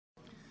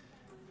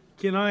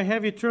Can I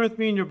have you turn with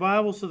me in your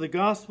Bibles to the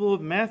Gospel of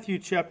Matthew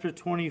chapter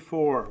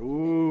 24?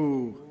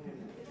 Ooh.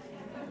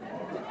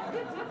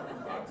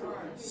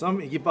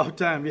 About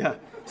time, yeah.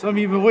 Some of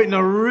you have been waiting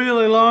a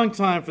really long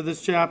time for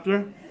this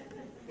chapter.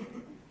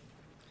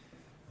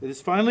 It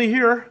is finally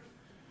here.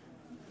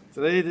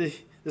 Today,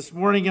 this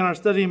morning in our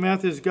study of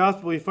Matthew's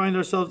Gospel, we find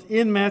ourselves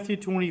in Matthew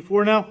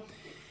 24. Now,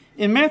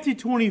 in Matthew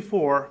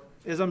 24,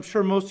 as I'm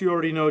sure most of you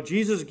already know,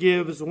 Jesus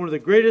gives one of the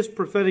greatest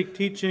prophetic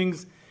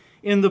teachings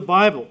in the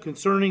Bible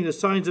concerning the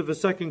signs of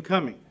his second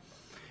coming.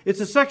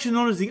 It's a section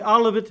known as the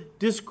Olivet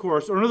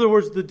Discourse, or in other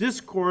words, the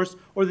discourse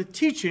or the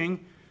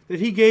teaching that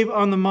he gave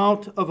on the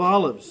Mount of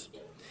Olives.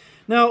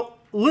 Now,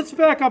 let's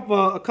back up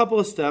a couple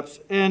of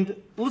steps and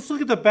let's look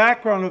at the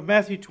background of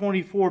Matthew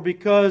 24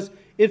 because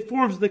it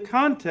forms the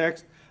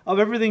context of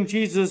everything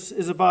Jesus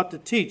is about to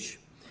teach.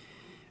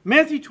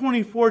 Matthew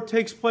 24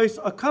 takes place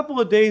a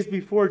couple of days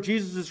before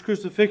Jesus'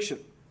 crucifixion.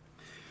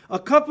 A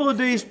couple of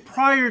days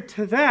prior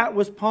to that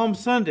was Palm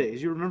Sunday.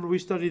 As you remember, we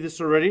studied this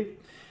already.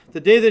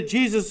 The day that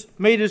Jesus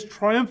made his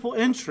triumphal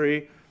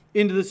entry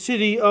into the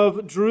city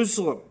of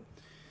Jerusalem.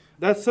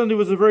 That Sunday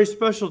was a very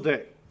special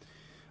day.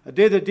 A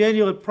day that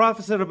Daniel had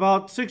prophesied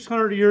about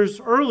 600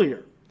 years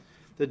earlier.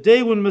 The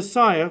day when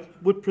Messiah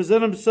would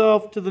present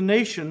himself to the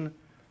nation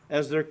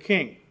as their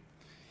king.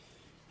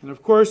 And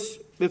of course,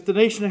 if the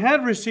nation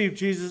had received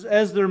Jesus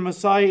as their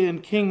Messiah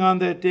and king on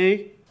that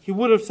day, he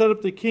would have set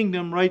up the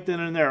kingdom right then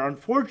and there.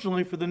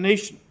 Unfortunately for the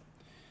nation,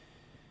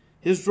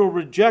 Israel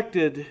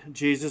rejected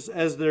Jesus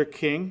as their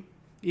king.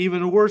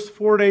 Even worse,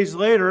 4 days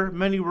later,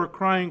 many were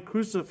crying,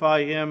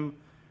 "Crucify him,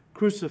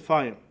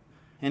 crucify him."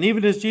 And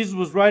even as Jesus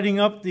was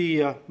riding up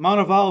the Mount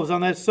of Olives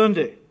on that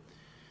Sunday,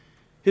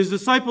 his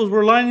disciples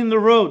were lining the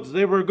roads.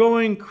 They were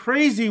going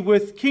crazy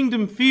with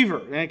kingdom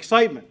fever and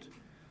excitement.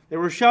 They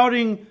were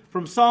shouting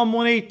from Psalm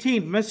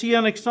 118,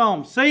 Messianic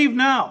Psalm, "Save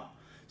now!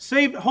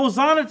 Save,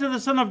 Hosanna to the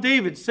Son of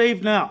David,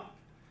 save now."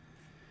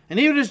 And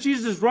even as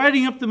Jesus is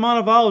riding up the Mount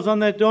of Olives on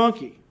that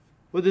donkey,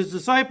 with his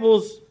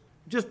disciples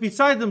just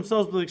beside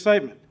themselves with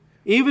excitement,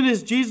 even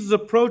as Jesus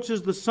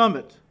approaches the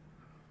summit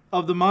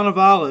of the Mount of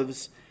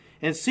Olives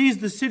and sees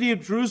the city of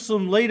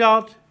Jerusalem laid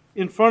out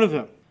in front of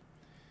him,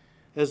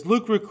 as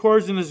Luke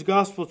records in his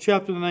Gospel,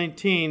 chapter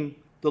 19,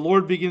 the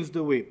Lord begins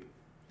to weep.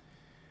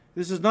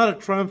 This is not a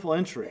triumphal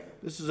entry.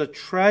 This is a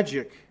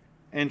tragic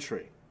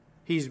entry.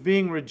 He's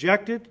being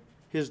rejected.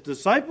 His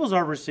disciples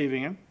are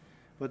receiving him,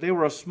 but they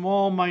were a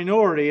small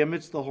minority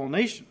amidst the whole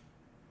nation.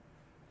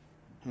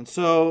 And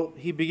so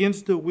he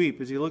begins to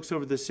weep as he looks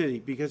over the city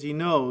because he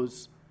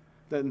knows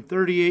that in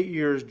 38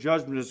 years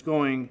judgment is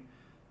going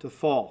to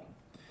fall.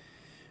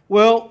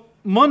 Well,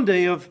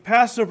 Monday of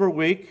Passover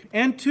week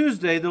and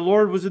Tuesday, the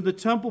Lord was in the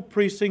temple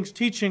precincts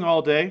teaching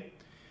all day.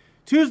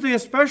 Tuesday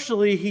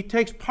especially, he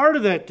takes part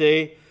of that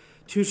day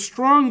to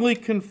strongly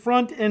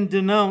confront and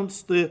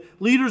denounce the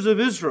leaders of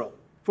Israel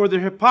for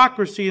their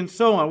hypocrisy and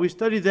so on. We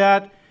studied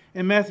that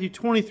in Matthew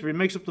 23. It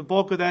makes up the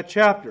bulk of that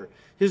chapter.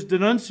 His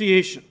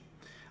denunciation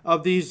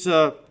of these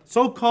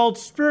so-called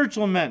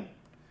spiritual men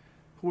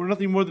who were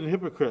nothing more than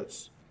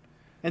hypocrites.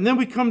 And then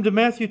we come to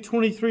Matthew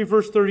 23,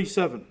 verse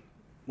 37,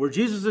 where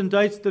Jesus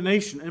indicts the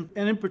nation,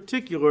 and in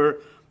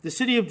particular, the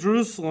city of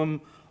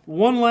Jerusalem,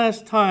 one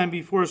last time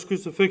before his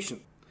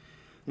crucifixion.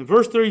 In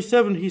verse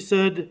 37, he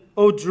said,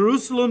 "O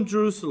Jerusalem,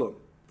 Jerusalem,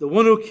 the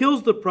one who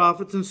kills the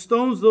prophets and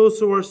stones those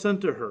who are sent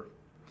to her.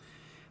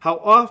 How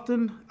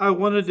often I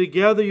wanted to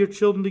gather your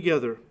children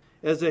together,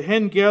 as a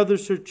hen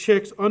gathers her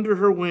chicks under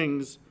her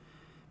wings,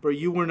 but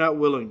you were not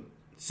willing.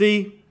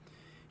 See,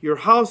 your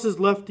house is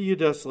left to you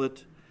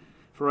desolate.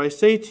 For I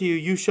say to you,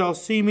 you shall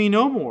see me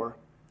no more,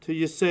 till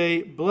you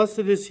say, Blessed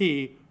is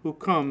he who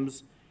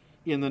comes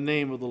in the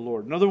name of the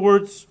Lord." In other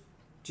words,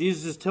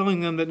 Jesus is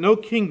telling them that no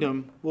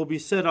kingdom will be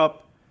set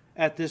up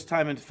at this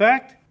time. In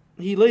fact,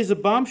 he lays a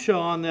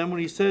bombshell on them when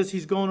he says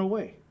he's going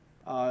away.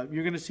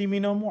 You're going to see me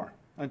no more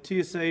until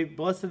you say,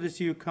 "Blessed is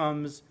he who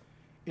comes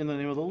in the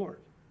name of the Lord."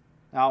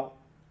 Now,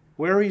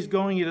 where he's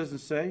going, he doesn't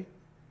say.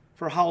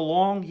 For how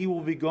long he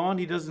will be gone,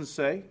 he doesn't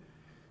say.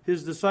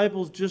 His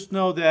disciples just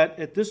know that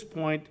at this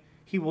point,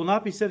 he will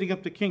not be setting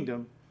up the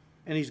kingdom,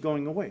 and he's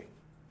going away.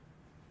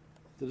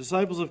 The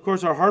disciples, of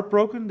course, are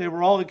heartbroken. They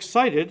were all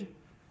excited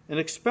and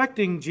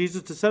expecting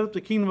Jesus to set up the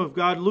kingdom of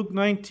God. Luke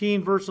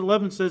 19, verse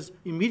 11 says,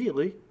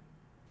 immediately.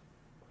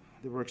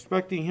 They were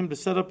expecting him to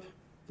set up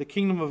the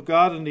kingdom of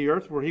God in the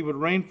earth, where he would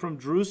reign from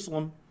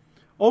Jerusalem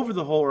over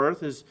the whole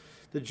earth, as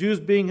the Jews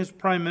being his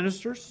prime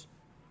ministers.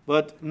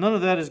 But none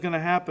of that is going to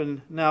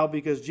happen now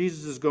because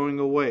Jesus is going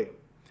away.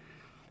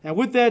 And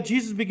with that,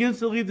 Jesus begins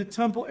to leave the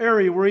temple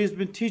area where he has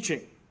been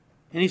teaching.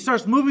 And he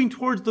starts moving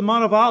towards the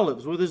Mount of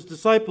Olives with his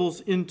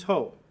disciples in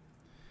tow.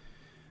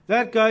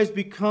 That, guys,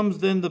 becomes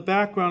then the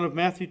background of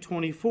Matthew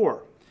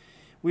 24.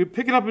 We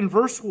pick it up in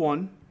verse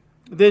 1.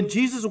 Then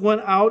Jesus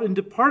went out and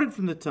departed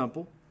from the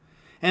temple,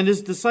 and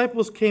his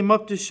disciples came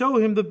up to show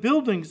him the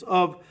buildings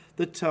of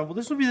the temple.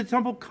 This would be the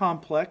temple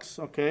complex,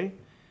 okay?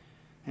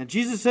 And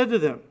Jesus said to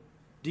them,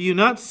 "Do you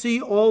not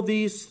see all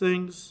these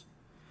things?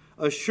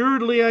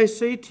 Assuredly I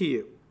say to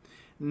you,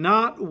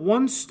 not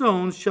one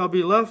stone shall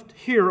be left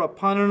here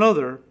upon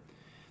another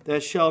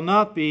that shall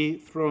not be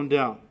thrown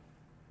down.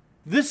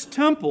 This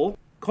temple,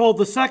 called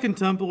the Second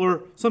Temple,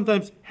 or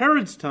sometimes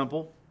Herod's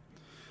Temple,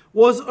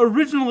 was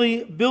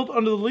originally built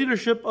under the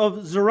leadership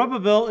of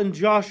Zerubbabel and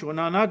Joshua.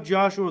 Now, not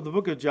Joshua of the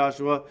book of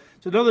Joshua.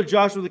 It's another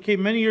Joshua that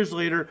came many years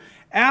later.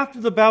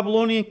 After the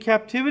Babylonian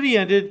captivity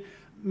ended,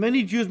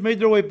 many Jews made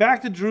their way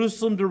back to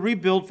Jerusalem to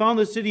rebuild, found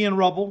the city in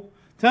rubble.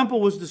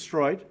 Temple was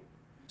destroyed.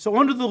 So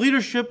under the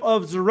leadership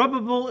of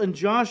Zerubbabel and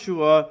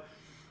Joshua,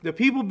 the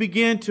people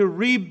began to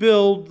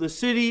rebuild the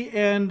city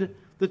and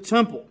the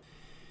temple.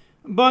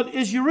 But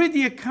as you read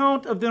the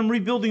account of them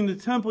rebuilding the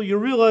temple, you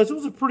realize it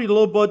was a pretty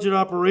low-budget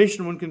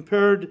operation when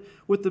compared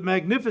with the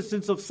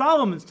magnificence of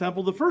Solomon's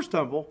temple, the first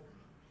temple,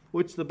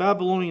 which the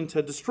Babylonians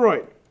had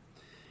destroyed.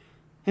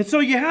 And so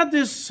you had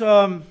this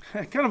kind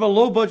of a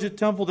low-budget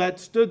temple that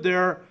stood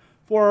there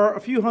for a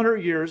few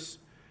hundred years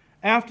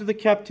after the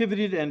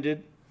captivity had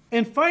ended.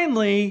 And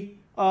finally,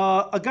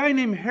 a guy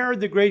named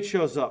Herod the Great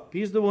shows up.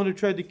 He's the one who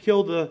tried to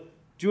kill the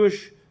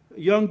Jewish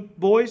young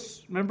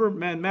boys. Remember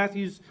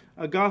Matthew's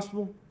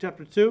Gospel,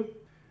 chapter 2?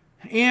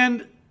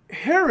 And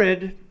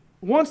Herod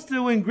wants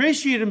to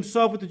ingratiate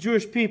himself with the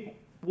Jewish people.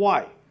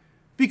 Why?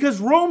 Because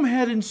Rome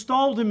had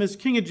installed him as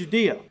king of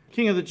Judea,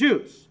 king of the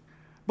Jews.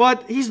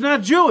 But he's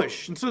not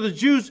Jewish, and so the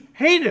Jews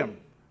hate him.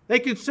 They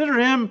consider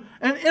him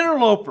an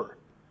interloper,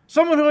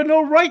 someone who had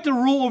no right to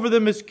rule over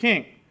them as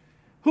king.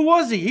 Who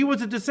was he? He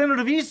was a descendant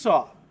of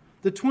Esau,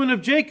 the twin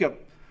of Jacob.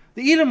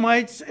 The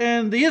Edomites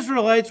and the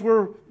Israelites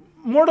were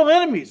mortal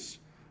enemies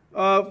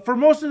for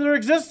most of their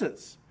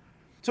existence.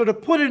 So to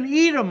put an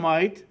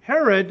Edomite,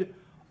 Herod,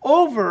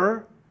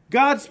 over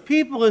God's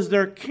people as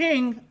their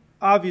king,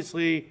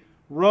 obviously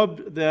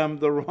rubbed them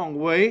the wrong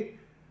way.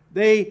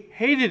 They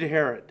hated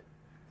Herod.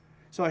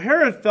 So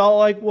Herod felt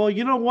like, well,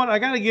 you know what? I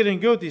got to get in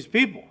good with these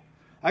people.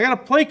 I got to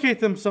placate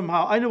them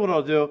somehow. I know what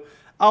I'll do.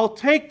 I'll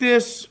take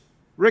this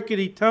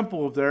rickety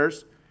temple of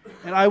theirs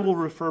and I will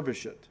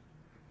refurbish it.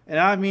 And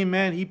I mean,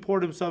 man, he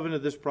poured himself into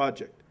this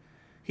project.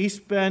 He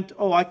spent,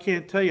 I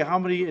can't tell you how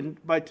many,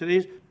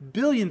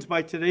 billions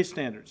by today's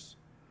standards,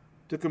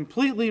 to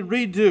completely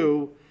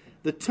redo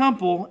the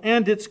temple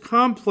and its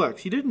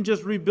complex. He didn't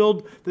just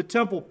rebuild the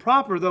temple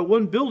proper, the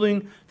one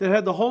building that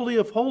had the Holy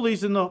of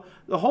Holies and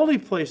the holy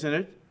place in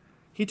it.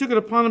 He took it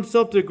upon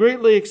himself to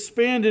greatly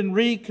expand and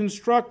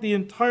reconstruct the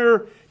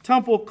entire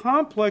temple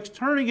complex,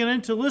 turning it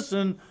into,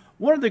 listen,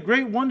 one of the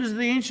great wonders of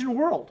the ancient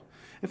world.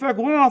 In fact,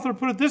 one author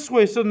put it this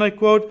way, said, and I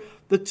quote,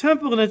 "The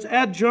temple and its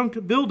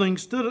adjunct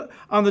buildings stood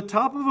on the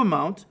top of a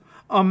mount.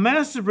 A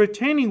massive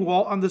retaining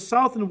wall on the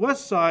south and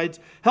west sides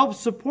helped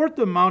support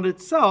the mount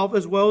itself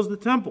as well as the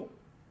temple.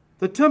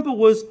 The temple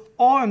was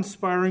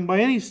awe-inspiring by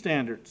any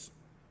standards,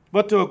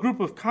 but to a group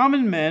of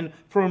common men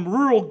from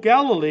rural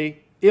Galilee,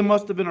 it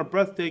must have been a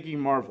breathtaking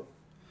marvel.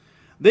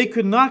 They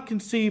could not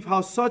conceive how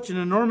such an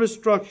enormous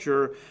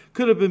structure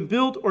could have been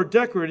built or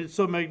decorated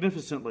so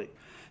magnificently.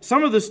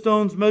 Some of the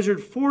stones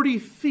measured 40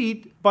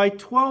 feet by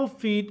 12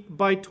 feet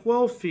by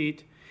 12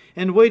 feet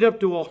and weighed up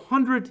to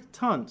 100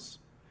 tons,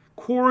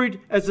 quarried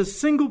as a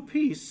single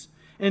piece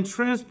and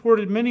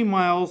transported many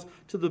miles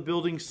to the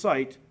building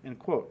site," end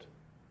quote.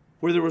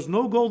 Where there was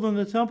no gold in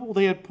the temple,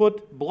 they had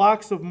put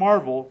blocks of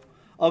marble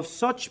of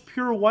such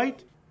pure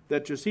white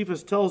that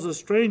Josephus tells us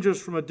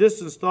strangers from a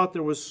distance thought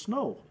there was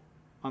snow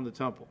on the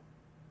temple.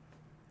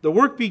 The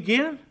work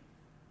began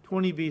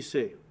 20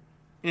 BC,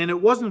 and it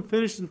wasn't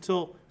finished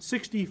until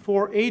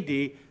 64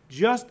 AD,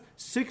 just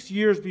 6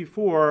 years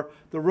before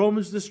the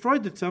Romans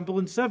destroyed the temple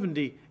in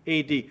 70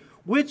 AD,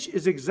 which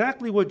is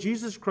exactly what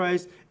Jesus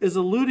Christ is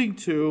alluding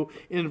to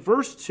in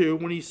verse 2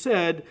 when he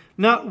said,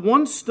 "Not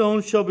one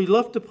stone shall be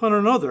left upon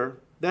another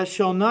that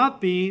shall not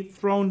be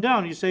thrown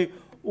down." You say,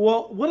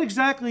 well, what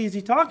exactly is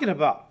he talking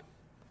about?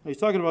 He's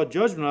talking about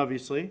judgment,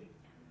 obviously. You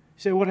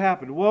say, what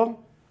happened? Well,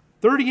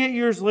 38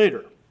 years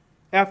later,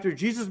 after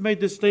Jesus made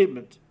this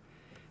statement,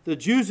 the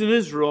Jews in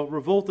Israel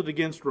revolted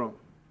against Rome.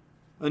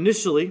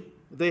 Initially,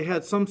 they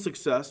had some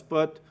success,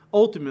 but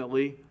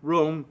ultimately,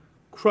 Rome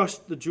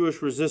crushed the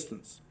Jewish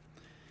resistance.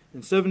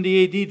 In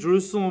 70 AD,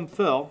 Jerusalem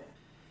fell,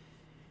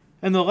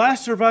 and the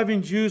last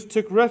surviving Jews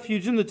took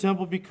refuge in the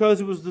temple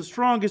because it was the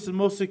strongest and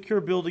most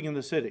secure building in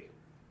the city.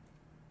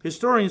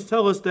 Historians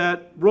tell us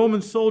that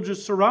Roman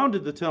soldiers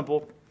surrounded the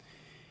temple,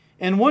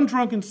 and one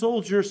drunken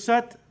soldier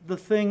set the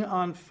thing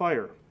on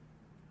fire.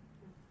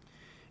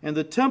 And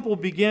the temple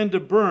began to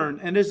burn,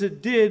 and as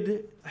it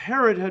did,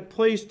 Herod had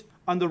placed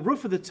on the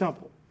roof of the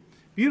temple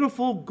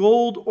beautiful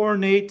gold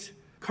ornate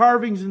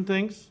carvings and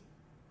things.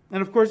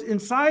 And of course,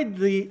 inside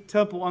the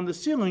temple on the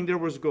ceiling there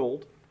was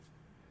gold.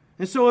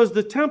 And so as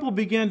the temple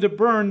began to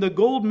burn, the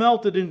gold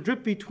melted and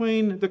dripped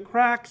between the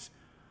cracks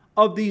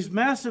of these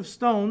massive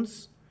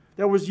stones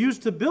that was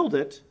used to build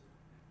it.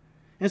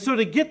 And so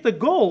to get the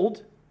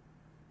gold,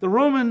 the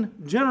Roman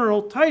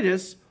general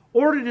Titus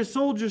ordered his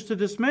soldiers to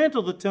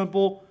dismantle the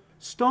temple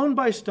stone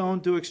by stone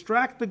to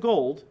extract the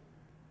gold.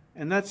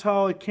 And that's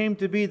how it came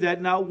to be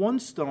that not one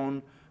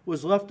stone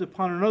was left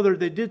upon another.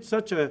 They did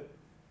such an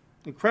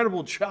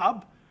incredible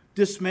job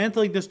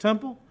dismantling this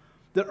temple,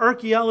 that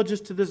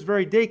archaeologists to this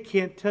very day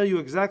can't tell you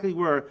exactly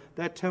where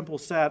that temple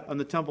sat on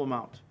the Temple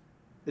Mount.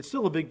 It's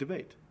still a big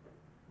debate.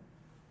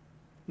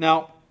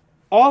 Now,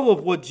 all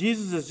of what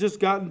Jesus has just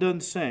gotten done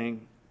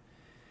saying,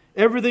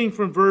 everything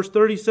from verse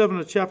 37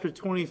 of chapter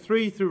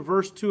 23 through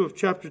verse 2 of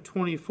chapter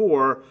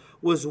 24,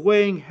 was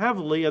weighing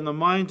heavily on the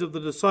minds of the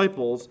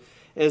disciples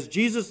as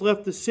Jesus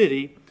left the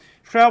city,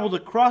 traveled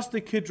across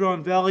the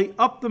Kidron Valley,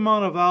 up the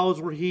Mount of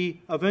Olives, where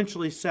he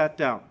eventually sat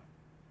down.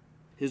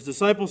 His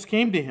disciples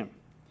came to him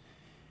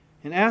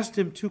and asked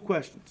him two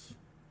questions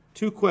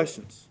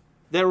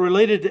that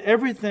related to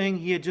everything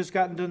he had just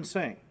gotten done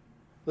saying.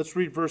 Let's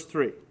read verse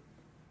 3.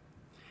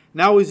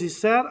 Now as he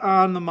sat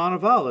on the Mount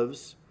of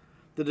Olives,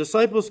 the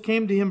disciples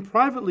came to him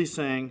privately,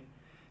 saying,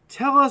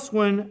 "Tell us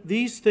when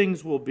these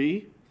things will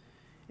be,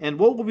 and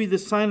what will be the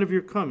sign of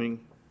your coming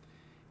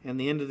and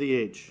the end of the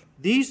age?"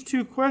 These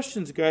two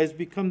questions, guys,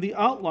 become the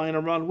outline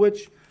around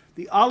which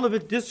the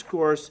Olivet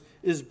Discourse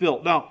is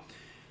built. Now,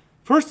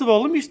 first of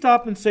all, let me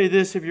stop and say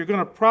this if you're going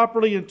to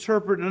properly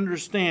interpret and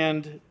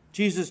understand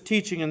Jesus'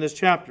 teaching in this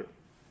chapter.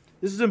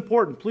 This is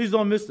important. Please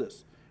don't miss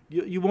this.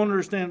 You won't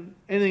understand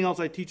anything else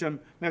I teach on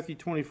Matthew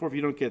 24 if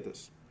you don't get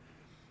this.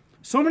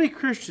 So many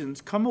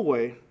Christians come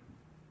away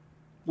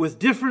with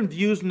different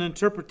views and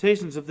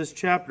interpretations of this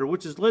chapter,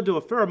 which has led to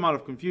a fair amount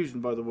of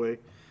confusion, by the way,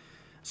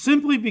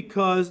 simply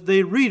because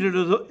they read it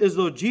as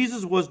though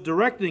Jesus was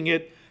directing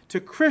it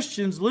to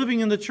Christians living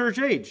in the church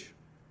age.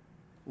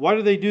 Why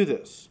do they do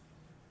this?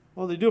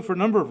 Well, they do it for a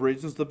number of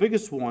reasons. The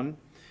biggest one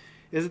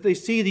is that they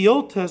see the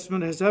Old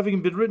Testament as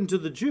having been written to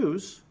the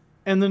Jews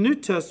and the New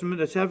Testament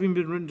as having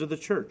been written to the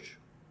church.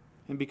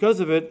 And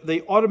because of it,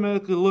 they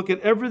automatically look at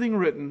everything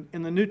written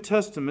in the New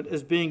Testament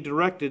as being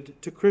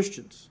directed to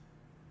Christians.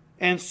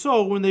 And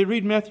so when they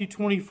read Matthew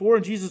 24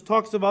 and Jesus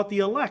talks about the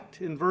elect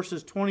in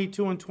verses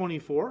 22 and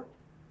 24,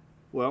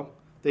 well,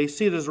 they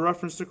see it as a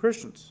reference to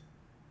Christians.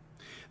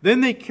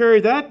 Then they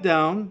carry that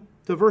down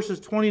to verses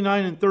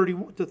 29 and 30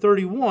 to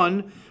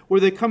 31,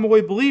 where they come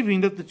away believing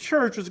that the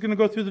church is going to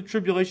go through the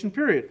tribulation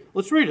period.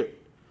 Let's read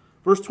it.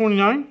 Verse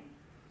 29.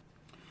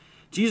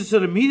 Jesus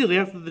said, immediately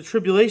after the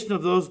tribulation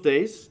of those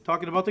days,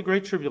 talking about the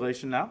great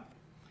tribulation now,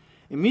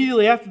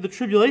 immediately after the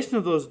tribulation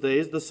of those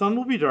days, the sun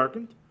will be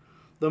darkened,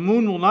 the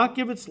moon will not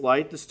give its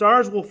light, the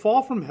stars will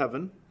fall from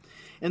heaven,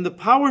 and the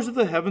powers of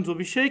the heavens will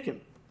be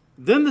shaken.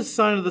 Then the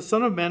sign of the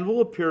Son of Man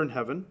will appear in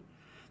heaven.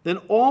 Then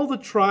all the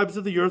tribes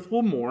of the earth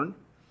will mourn,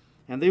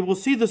 and they will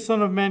see the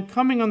Son of Man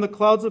coming on the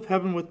clouds of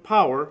heaven with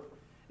power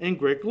and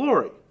great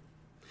glory.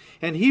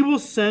 And he will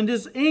send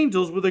his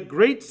angels with a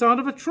great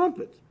sound of a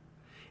trumpet,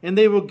 and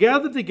they will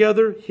gather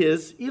together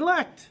his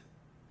elect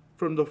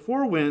from the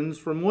four winds,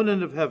 from one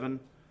end of heaven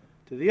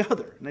to the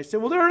other. And they say,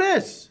 well, there it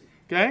is.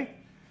 Okay?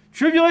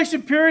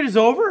 Tribulation period is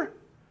over.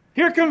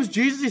 Here comes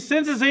Jesus. He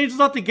sends his angels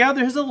out to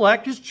gather his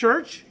elect, his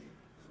church,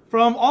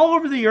 from all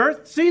over the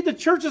earth. See, the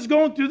church is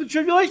going through the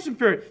tribulation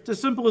period. It's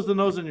as simple as the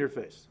nose in your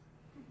face.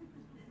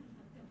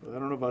 But I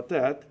don't know about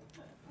that.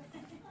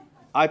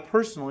 I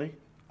personally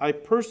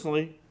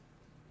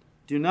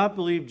do not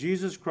believe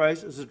Jesus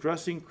Christ is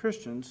addressing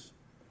Christians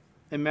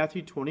in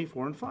Matthew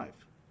 24 and 5.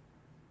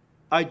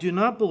 I do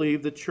not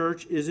believe the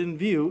church is in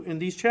view in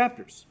these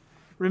chapters.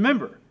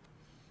 Remember,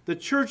 the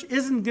church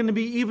isn't going to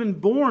be even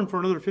born for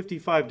another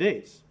 55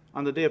 days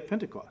on the day of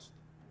Pentecost.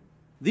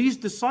 These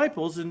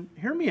disciples, and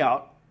hear me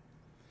out,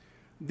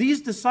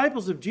 these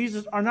disciples of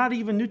Jesus are not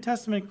even New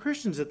Testament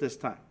Christians at this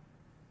time.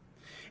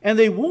 And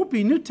they won't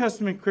be New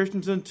Testament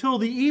Christians until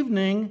the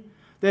evening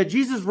that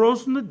Jesus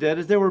rose from the dead,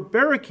 as they were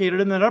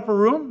barricaded in that upper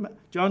room,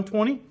 John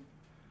 20,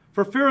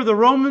 for fear of the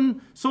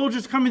Roman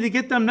soldiers coming to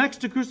get them next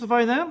to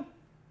crucify them.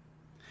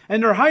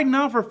 And they're hiding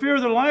out for fear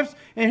of their lives.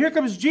 And here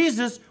comes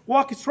Jesus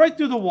walking right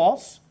through the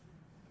walls.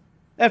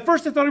 At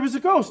first they thought he was a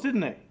ghost,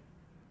 didn't they?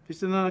 He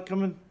said, no,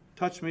 come and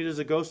touch me. There's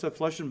a ghost of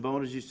flesh and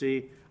bone, as you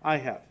see, I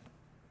have.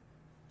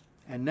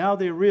 And now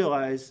they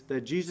realize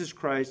that Jesus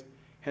Christ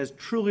has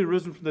truly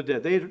risen from the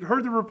dead. They had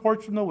heard the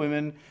reports from the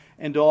women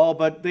and all,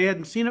 but they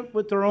hadn't seen it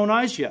with their own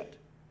eyes yet.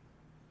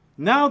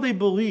 Now they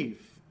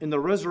believe in the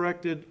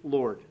resurrected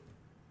Lord.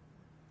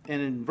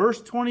 And in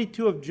verse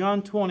 22 of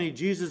John 20,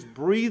 Jesus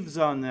breathes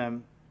on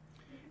them,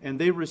 and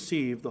they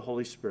receive the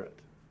Holy Spirit.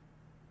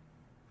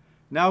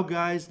 Now,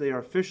 guys, they are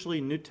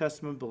officially New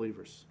Testament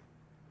believers.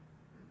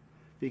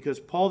 Because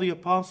Paul the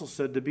Apostle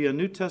said to be a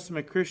New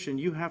Testament Christian,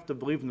 you have to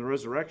believe in the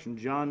resurrection.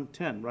 John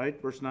 10, right?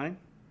 Verse 9.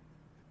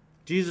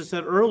 Jesus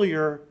said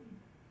earlier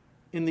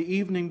in the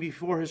evening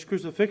before his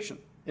crucifixion,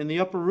 in the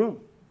upper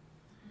room,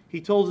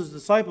 he told his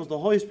disciples, the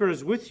Holy Spirit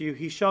is with you.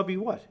 He shall be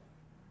what?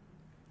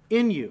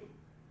 In you.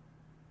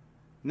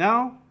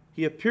 Now,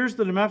 he appears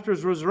to them after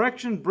his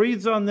resurrection,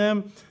 breathes on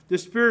them, the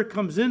Spirit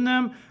comes in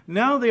them.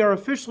 Now they are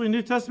officially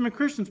New Testament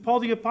Christians. Paul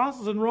the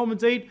Apostle in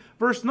Romans 8,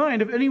 verse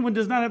 9, if anyone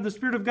does not have the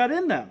Spirit of God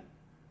in them,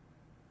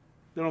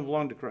 they don't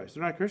belong to Christ.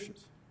 They're not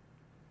Christians.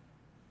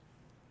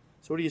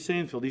 So what are you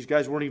saying, Phil? These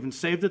guys weren't even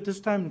saved at this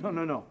time?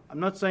 No. I'm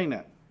not saying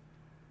that.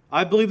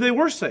 I believe they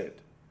were saved.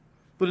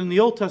 but in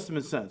the Old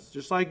Testament sense,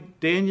 just like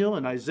Daniel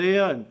and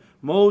Isaiah and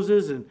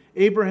Moses and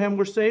Abraham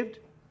were saved.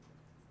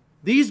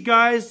 These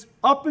guys,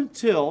 up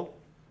until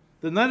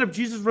the night of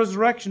Jesus'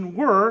 resurrection,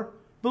 were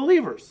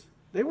believers.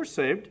 They were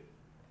saved,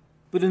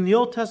 but in the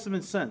Old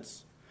Testament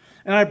sense.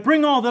 And I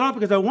bring all that up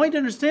because I want you to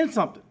understand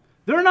something.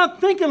 They're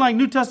not thinking like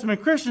New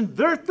Testament Christians.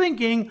 They're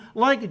thinking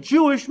like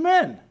Jewish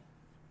men.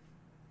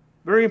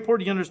 Very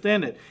important you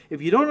understand it.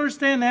 If you don't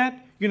understand that,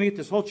 you're going to get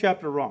this whole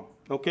chapter wrong,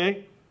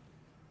 okay?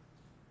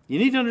 You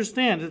need to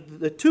understand that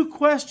the two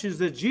questions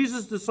that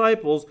Jesus'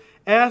 disciples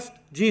asked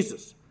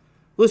Jesus,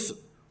 listen,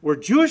 were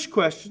Jewish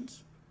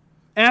questions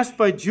asked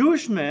by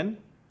Jewish men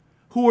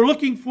who were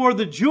looking for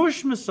the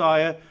Jewish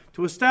Messiah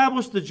to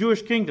establish the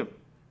Jewish kingdom.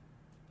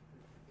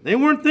 They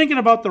weren't thinking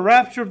about the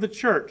rapture of the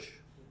church,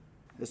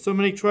 as so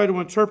many try to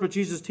interpret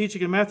Jesus'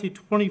 teaching in Matthew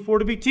 24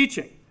 to be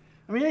teaching.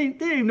 I mean, they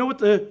didn't even know what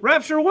the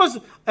rapture was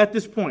at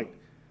this point.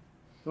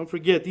 Don't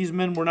forget, these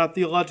men were not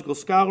theological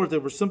scholars. They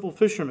were simple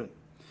fishermen.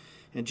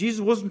 And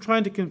Jesus wasn't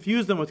trying to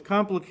confuse them with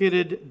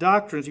complicated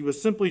doctrines. He was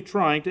simply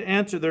trying to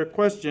answer their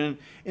question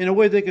in a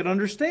way they could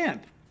understand.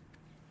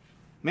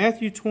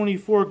 Matthew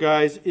 24,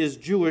 guys, is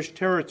Jewish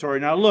territory.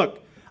 Now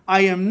look,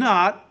 I am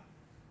not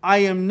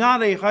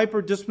a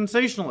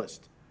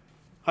hyper-dispensationalist.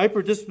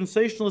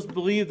 Hyper-dispensationalists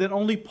believe that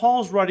only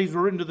Paul's writings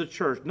were written to the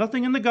church,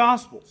 nothing in the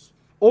Gospels,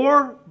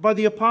 or by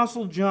the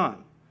Apostle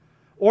John,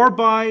 or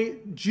by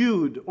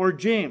Jude or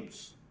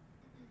James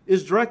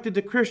is directed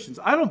to Christians.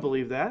 I don't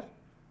believe that.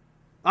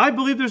 I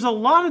believe there's a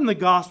lot in the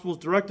Gospels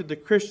directed to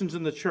Christians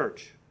in the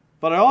church.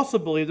 But I also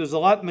believe there's a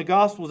lot in the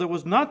Gospels that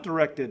was not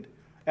directed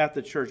at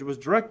the church. It was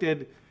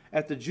directed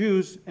at the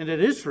Jews and at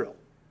Israel.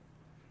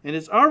 And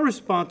it's our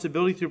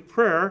responsibility through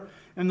prayer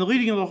and the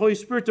leading of the Holy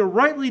Spirit to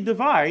rightly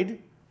divide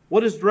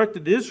what is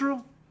directed to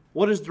Israel,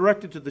 what is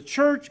directed to the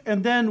church,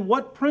 and then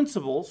what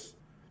principles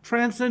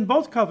transcend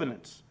both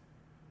covenants.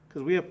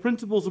 Because we have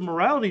principles of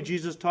morality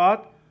Jesus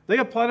taught. They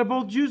apply to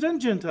both Jews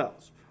and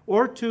Gentiles,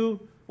 or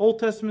to Old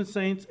Testament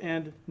saints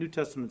and New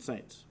Testament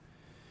saints.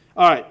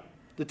 All right,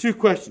 the two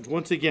questions,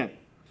 once again.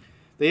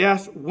 They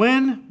asked,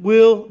 when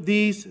will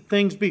these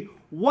things be?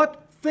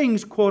 What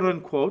things, quote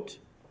unquote,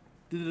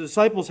 did the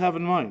disciples have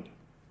in mind?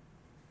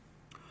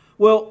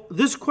 Well,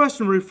 this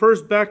question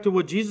refers back to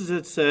what Jesus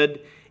had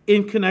said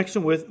in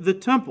connection with the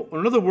temple.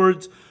 In other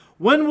words,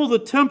 when will the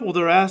temple,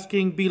 they're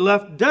asking, be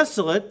left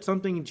desolate,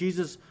 something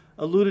Jesus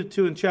alluded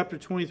to in chapter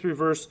 23,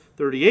 verse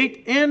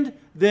 38, and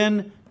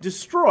then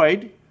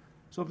destroyed,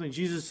 something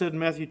Jesus said in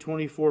Matthew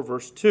 24,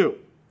 verse 2.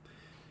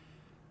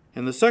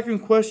 And the second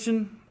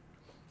question,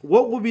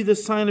 what will be the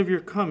sign of your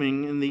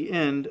coming in the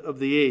end of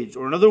the age?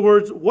 Or in other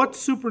words, what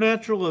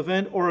supernatural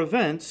event or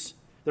events,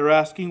 they're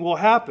asking, will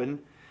happen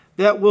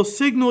that will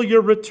signal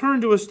your return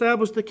to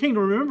establish the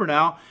kingdom? Remember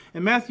now,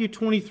 in Matthew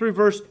 23,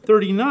 verse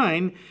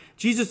 39,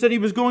 Jesus said he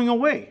was going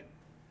away.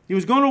 He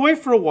was going away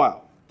for a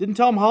while. Didn't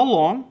tell him how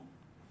long.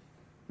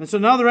 And so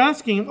now they're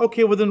asking,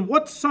 okay, well then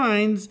what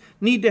signs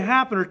need to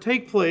happen or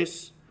take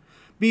place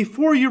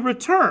before you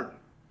return?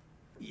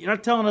 You're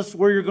not telling us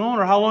where you're going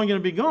or how long you're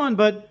going to be gone,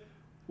 but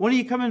when are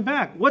you coming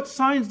back? What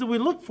signs do we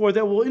look for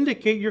that will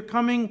indicate you're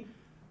coming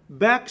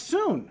back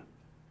soon?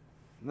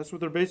 And that's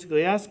what they're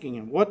basically asking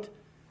him. What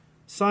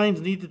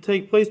signs need to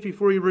take place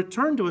before you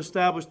return to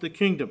establish the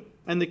kingdom?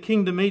 And the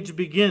kingdom age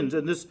begins,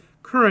 and this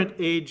current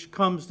age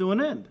comes to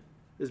an end,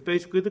 is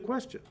basically the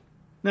question.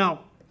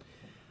 Now,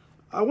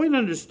 I want you to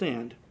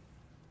understand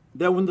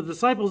that when the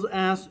disciples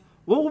asked,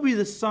 what will be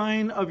the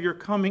sign of your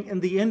coming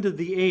and the end of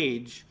the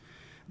age?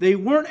 They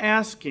weren't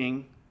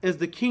asking, as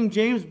the King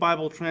James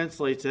Bible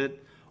translates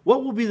it,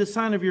 what will be the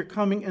sign of your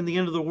coming and the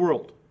end of the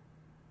world?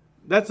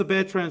 That's a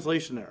bad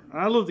translation there. And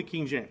I love the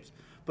King James,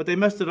 but they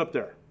messed it up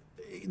there.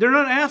 They're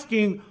not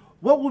asking,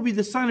 what will be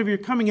the sign of your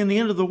coming and the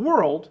end of the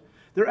world?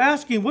 They're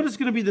asking, what is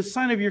going to be the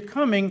sign of your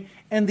coming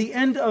and the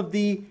end of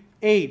the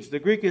age? The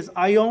Greek is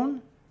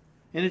aion,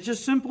 and it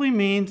just simply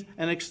means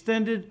an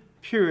extended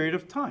period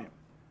of time.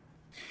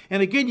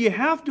 And again, you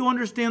have to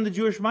understand the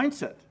Jewish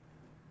mindset.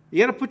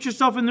 You got to put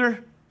yourself in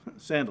their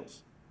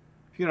sandals.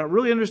 You know,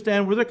 really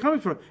understand where they're coming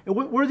from and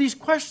where these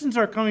questions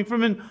are coming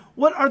from and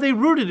what are they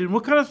rooted in,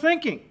 what kind of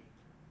thinking.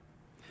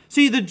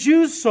 See, the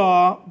Jews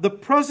saw the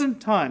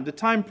present time, the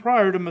time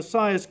prior to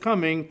Messiah's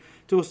coming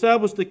to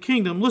establish the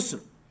kingdom, listen,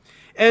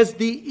 as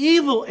the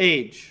evil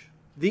age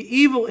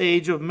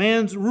of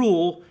man's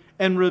rule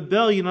and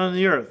rebellion on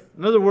the earth.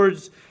 In other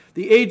words,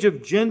 the age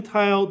of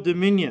Gentile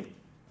dominion.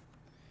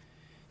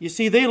 You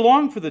see, they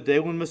longed for the day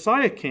when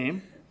Messiah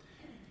came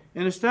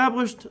and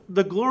established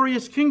the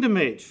glorious kingdom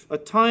age, a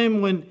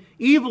time when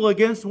evil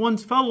against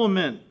one's fellow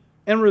men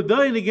and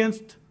rebellion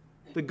against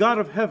the God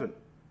of heaven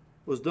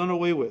was done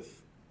away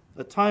with,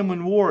 a time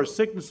when war,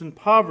 sickness, and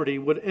poverty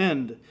would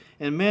end,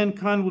 and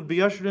mankind would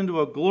be ushered into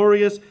a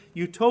glorious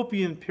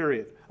utopian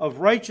period of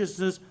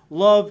righteousness,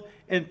 love,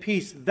 and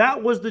peace.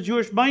 That was the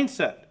Jewish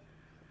mindset.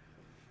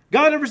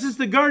 God, ever since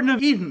the Garden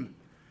of Eden,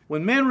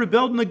 when man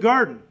rebelled in the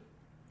garden,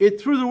 it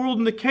threw the world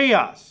into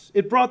chaos.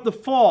 It brought the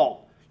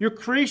fall. Your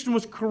creation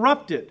was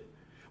corrupted.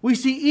 We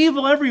see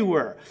evil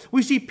everywhere.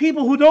 We see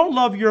people who don't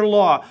love your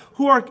law,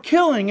 who are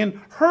killing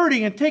and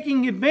hurting and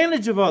taking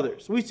advantage of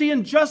others. We see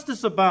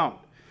injustice abound.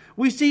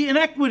 We see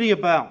inequity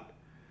abound.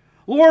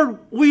 Lord,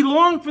 we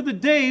long for the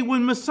day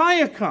when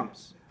Messiah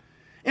comes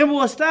and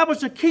will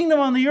establish a kingdom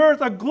on the earth,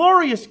 a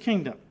glorious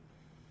kingdom,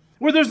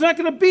 where there's not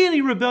going to be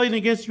any rebellion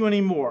against you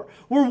anymore,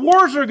 where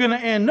wars are going to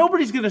end.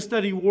 Nobody's going to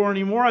study war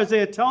anymore.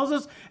 Isaiah tells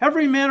us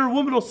every man or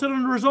woman will sit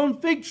under his own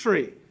fig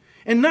tree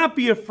and not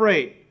be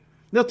afraid.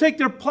 They'll take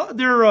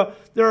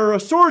their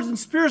swords and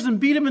spears and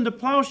beat them into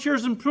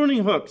plowshares and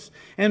pruning hooks.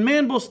 And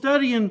man will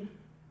study and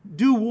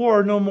do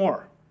war no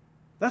more.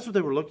 That's what they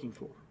were looking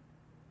for.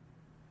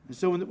 And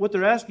so what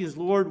they're asking is,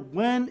 Lord,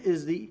 when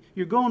is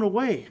you're going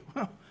away?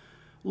 Well,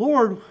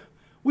 Lord,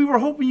 we were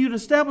hoping you'd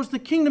establish the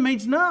kingdom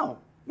age now.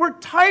 We're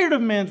tired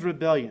of man's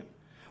rebellion.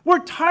 We're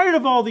tired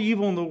of all the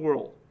evil in the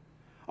world.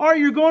 All right,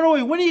 you're going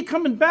away. When are you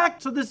coming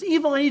back so this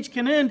evil age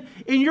can end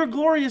and your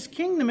glorious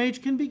kingdom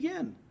age can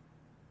begin?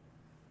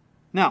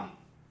 Now,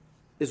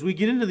 as we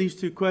get into these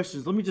two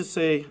questions, let me just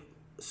say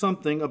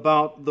something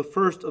about the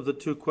first of the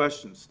two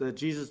questions that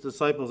Jesus'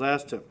 disciples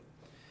asked him.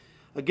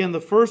 Again,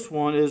 the first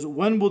one is,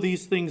 when will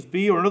these things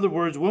be? Or in other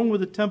words, when will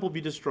the temple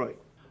be destroyed?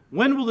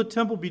 When will the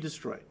temple be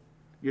destroyed?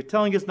 You're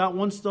telling us not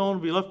one stone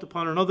will be left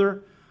upon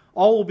another.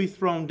 All will be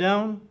thrown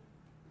down.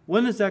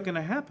 When is that going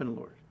to happen,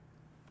 Lord?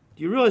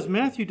 Do you realize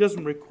Matthew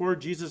doesn't record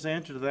Jesus'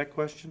 answer to that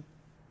question?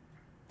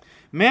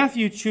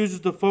 Matthew chooses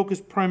to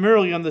focus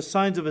primarily on the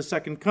signs of his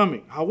second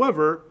coming.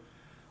 However,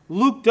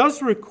 Luke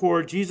does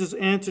record Jesus'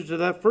 answer to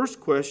that first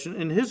question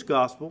in his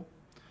gospel,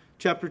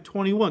 chapter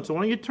 21. So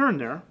why don't you turn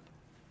there,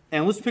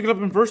 and let's pick it up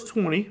in verse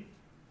 20.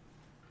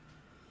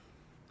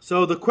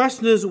 So the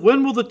question is,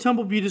 when will the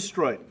temple be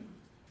destroyed?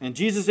 And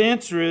Jesus'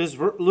 answer is,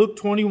 Luke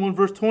 21,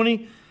 verse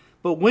 20,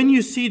 but when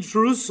you see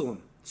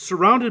Jerusalem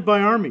surrounded by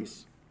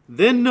armies,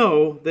 then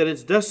know that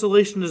its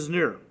desolation is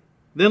near.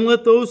 Then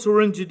let those who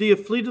are in Judea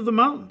flee to the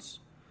mountains.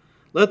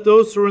 Let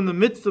those who are in the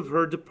midst of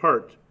her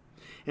depart.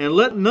 And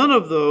let none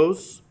of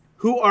those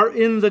who are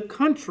in the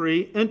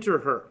country enter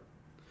her.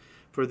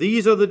 For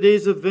these are the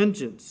days of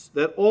vengeance,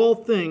 that all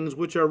things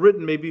which are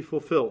written may be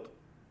fulfilled.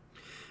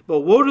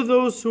 But woe to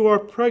those who are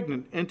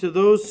pregnant, and to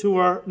those who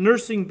are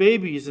nursing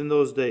babies in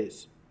those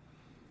days.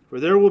 For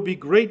there will be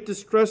great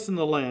distress in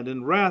the land,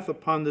 and wrath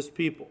upon this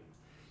people.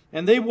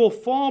 And they will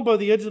fall by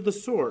the edge of the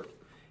sword,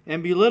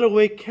 and be led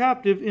away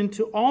captive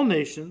into all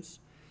nations,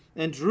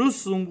 and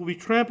Jerusalem will be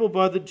trampled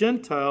by the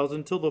Gentiles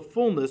until the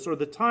fullness, or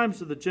the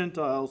times of the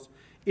Gentiles,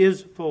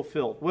 is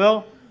fulfilled.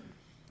 Well,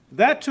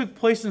 that took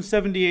place in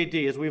 70 AD,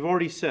 as we've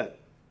already said.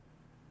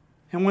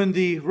 And when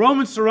the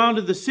Romans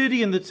surrounded the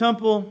city and the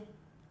temple,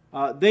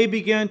 they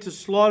began to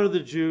slaughter the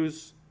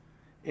Jews,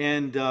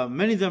 and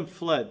many of them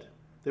fled.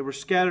 They were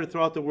scattered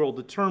throughout the world.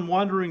 The term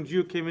wandering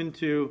Jew came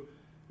into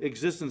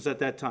existence at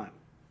that time.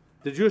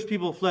 The Jewish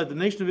people fled. The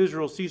nation of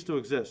Israel ceased to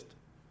exist.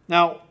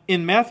 Now,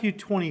 in Matthew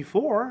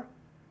 24,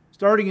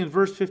 starting in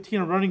verse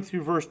 15 and running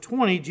through verse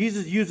 20,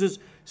 Jesus uses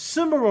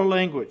similar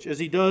language as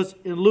he does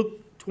in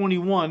Luke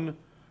 21,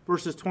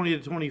 verses 20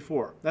 to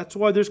 24. That's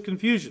why there's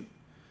confusion.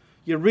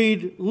 You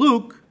read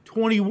Luke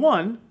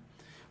 21,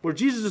 where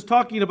Jesus is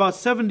talking about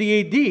 70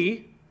 AD,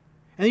 and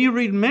then you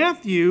read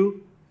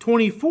Matthew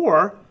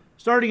 24,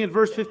 starting at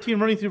verse 15,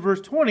 running through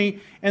verse 20,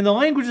 and the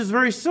language is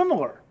very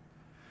similar.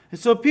 And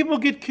so people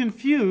get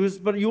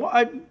confused, but you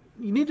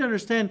need to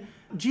understand,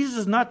 Jesus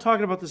is not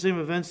talking about the same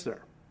events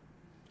there.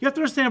 You have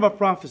to understand about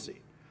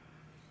prophecy.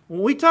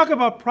 When we talk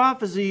about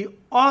prophecy,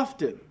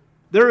 often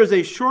there is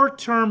a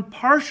short-term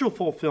partial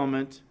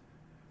fulfillment,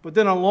 but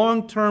then a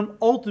long-term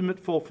ultimate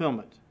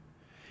fulfillment.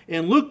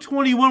 In Luke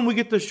 21, we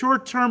get the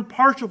short-term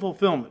partial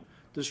fulfillment,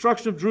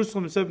 destruction of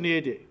Jerusalem in 70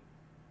 AD.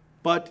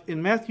 But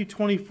in Matthew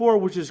 24,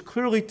 which is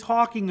clearly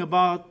talking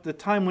about the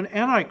time when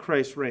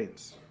Antichrist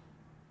reigns,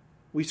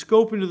 we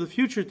scope into the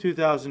future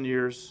 2,000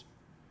 years,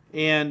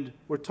 and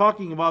we're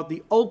talking about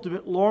the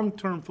ultimate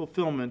long-term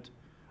fulfillment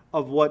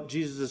of what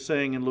Jesus is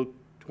saying in Luke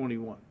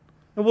 21.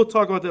 And we'll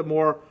talk about that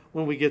more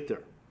when we get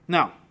there.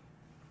 Now,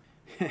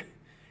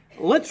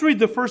 let's read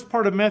the first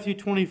part of Matthew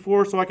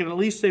 24 so I can at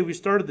least say we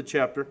started the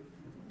chapter.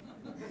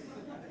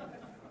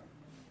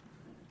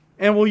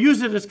 And we'll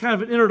use it as kind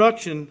of an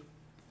introduction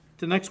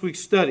to next week's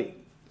study.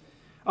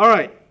 All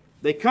right,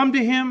 they come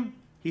to him.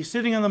 He's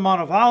sitting on the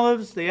Mount of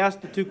Olives. They ask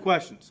the two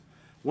questions.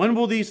 When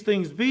will these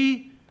things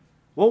be?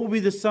 What will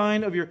be the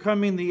sign of your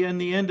coming and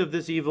the end of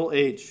this evil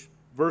age?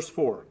 Verse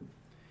 4.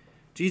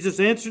 Jesus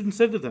answered and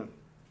said to them,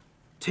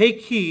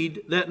 take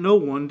heed that no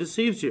one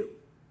deceives you.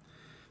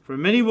 For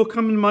many will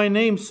come in my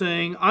name,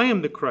 saying, I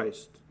am the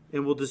Christ,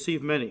 and will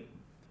deceive many.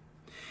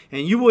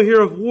 And you will hear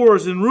of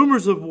wars and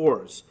rumors of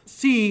wars.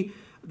 See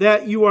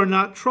that you are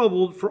not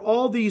troubled, for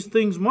all these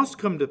things must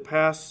come to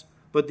pass,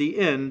 but the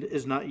end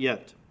is not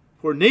yet.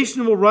 For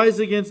nation will rise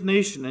against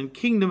nation, and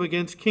kingdom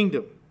against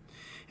kingdom.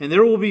 And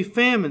there will be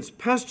famines,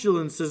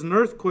 pestilences, and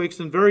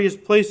earthquakes in various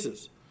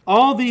places.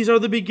 All these are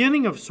the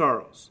beginning of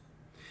sorrows.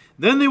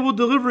 Then they will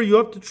deliver you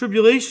up to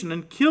tribulation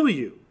and kill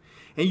you,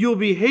 and you will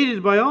be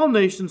hated by all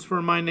nations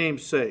for my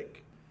name's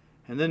sake.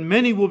 And then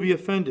many will be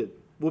offended,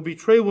 will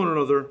betray one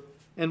another,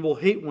 and will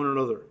hate one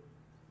another.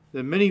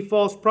 Then many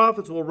false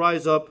prophets will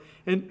rise up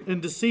and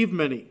deceive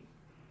many.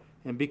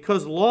 And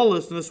because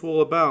lawlessness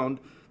will abound,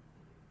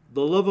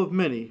 the love of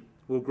many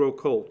will grow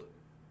cold.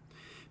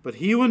 But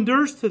he who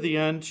endures to the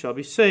end shall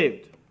be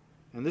saved.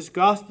 And this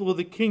gospel of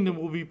the kingdom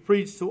will be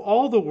preached to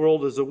all the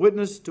world as a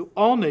witness to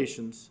all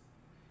nations,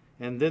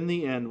 and then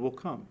the end will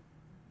come.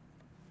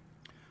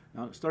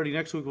 Now, starting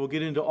next week, we'll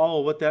get into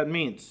all of what that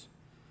means.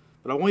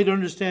 But I want you to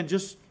understand,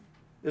 just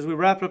as we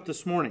wrap it up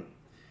this morning,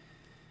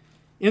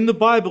 in the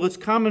Bible, it's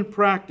common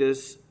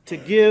practice to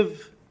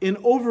give an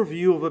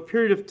overview of a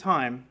period of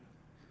time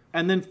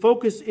and then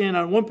focus in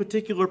on one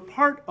particular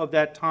part of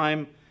that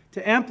time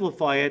to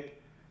amplify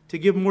it, to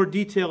give more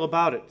detail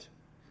about it.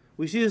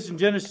 We see this in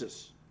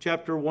Genesis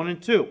chapter 1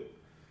 and 2.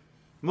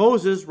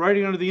 Moses,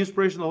 writing under the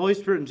inspiration of the Holy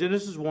Spirit in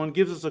Genesis 1,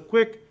 gives us a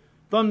quick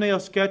thumbnail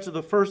sketch of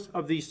the first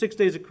of the 6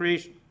 days of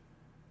creation.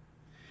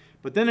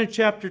 But then in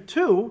chapter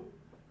 2,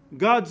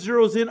 God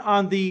zeroes in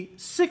on the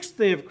 6th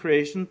day of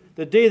creation,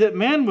 the day that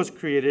man was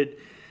created,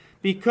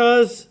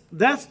 because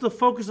that's the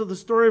focus of the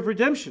story of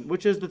redemption,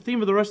 which is the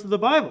theme of the rest of the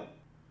Bible.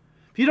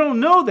 If you don't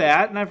know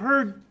that, and I've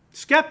heard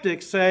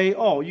skeptics say,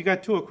 oh, you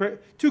got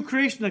two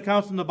creation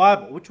accounts in the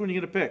Bible. Which one are you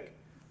going to pick?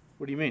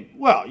 What do you mean?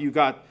 Well, you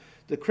got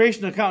the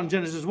creation account in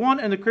Genesis 1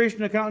 and the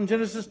creation account in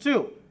Genesis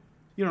 2.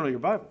 You don't know your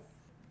Bible.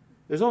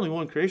 There's only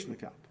one creation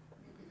account.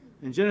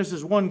 In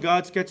Genesis 1,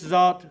 God sketches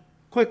out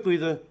quickly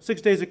the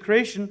 6 days of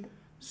creation.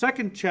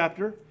 Second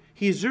chapter,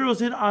 he zeroes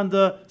in on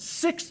the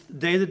 6th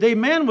day, the day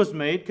man was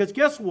made, because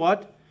guess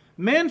what?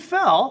 Man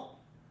fell,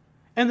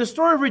 and the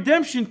story of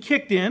redemption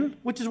kicked in,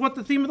 which is what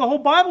the theme of the whole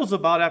Bible is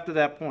about after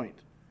that point.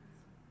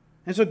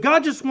 And so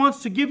God just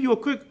wants to give you a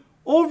quick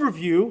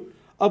overview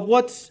of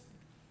what's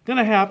going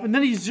to happen.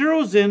 Then he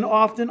zeroes in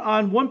often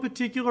on one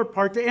particular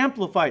part to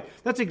amplify it.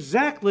 That's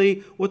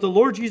exactly what the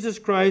Lord Jesus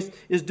Christ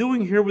is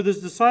doing here with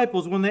his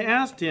disciples when they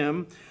asked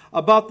him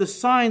about the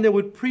sign that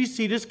would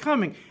precede his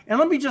coming. And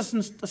let me just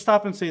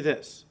stop and say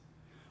this.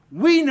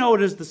 We know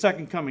it is the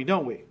second coming,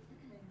 don't we?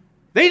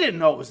 They didn't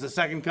know it was the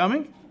second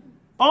coming.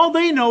 All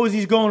they know is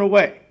he's going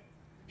away.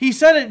 He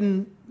said it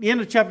in the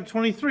end of chapter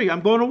 23. I'm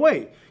going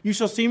away. You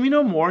shall see me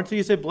no more until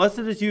you say, blessed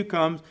is you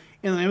comes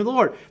in the name of the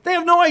Lord. They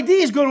have no idea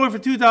he's going away for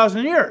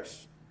 2,000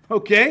 years.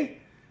 Okay?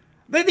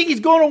 They think he's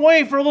going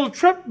away for a little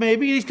trip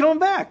maybe, and he's coming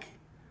back.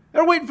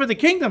 They're waiting for the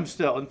kingdom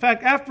still. In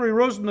fact, after he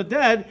rose from the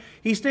dead,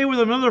 he stayed with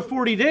them another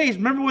 40 days.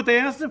 Remember what they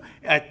asked him?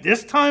 At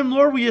this time,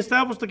 Lord, will you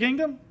establish the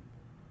kingdom?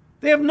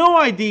 They have no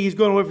idea he's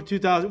going away for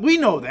 2,000. We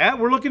know that.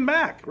 We're looking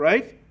back,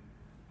 right?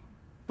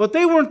 But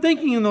they weren't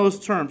thinking in those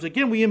terms.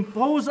 Again, we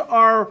impose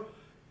our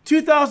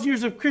 2,000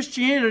 years of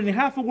Christianity and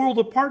half a world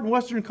apart in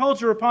Western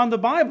culture upon the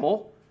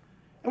Bible,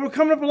 and we're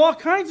coming up with all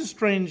kinds of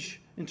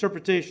strange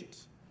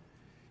interpretations.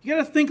 You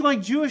got to think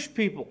like Jewish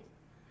people.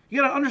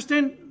 You got to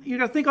understand, you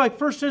got to think like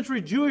first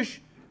century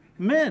Jewish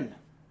men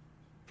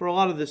for a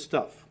lot of this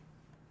stuff.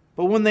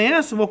 But when they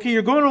ask him, okay,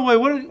 you're going away,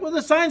 what are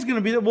the signs going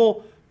to be that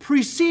will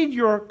precede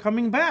your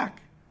coming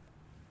back?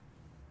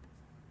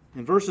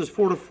 In verses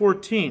 4 to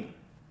 14,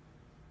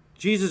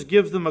 Jesus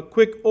gives them a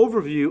quick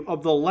overview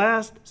of the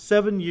last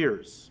 7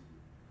 years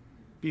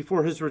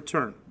before his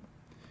return,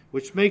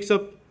 which makes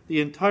up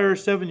the entire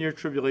 7-year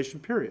tribulation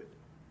period.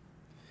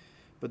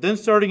 But then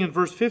starting in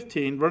verse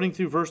 15, running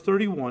through verse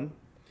 31,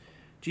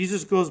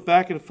 Jesus goes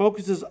back and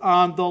focuses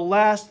on the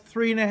last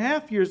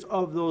 3.5 years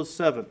of those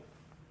 7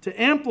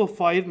 to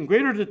amplify it in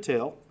greater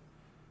detail,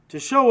 to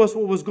show us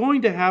what was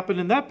going to happen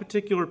in that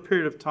particular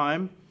period of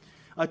time,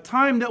 a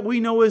time that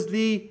we know as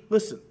the,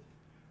 listen,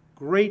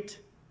 Great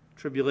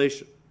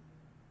Tribulation.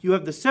 You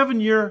have the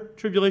 7-year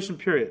tribulation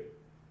period.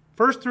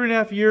 First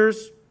 3.5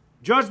 years,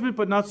 judgment,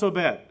 but not so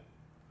bad.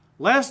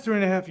 Last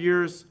 3.5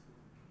 years,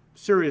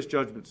 serious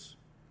judgments.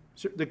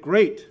 The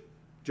great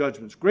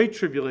judgments, great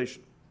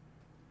tribulation.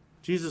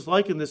 Jesus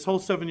likened this whole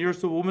 7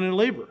 years to a woman in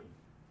labor.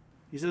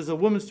 He says a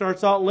woman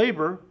starts out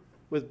labor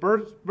with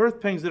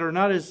birth pangs that are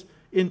not as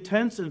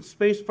intense and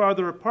spaced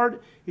farther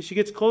apart. As she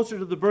gets closer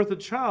to the birth of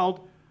the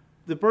child,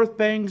 the birth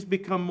pangs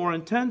become more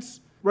intense,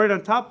 right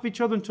on top of each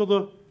other until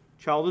the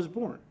child is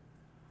born.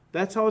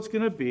 That's how it's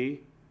going to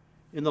be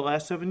in the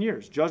last 7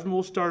 years. Judgment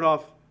will start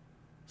off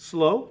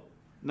slow,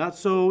 not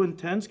so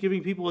intense,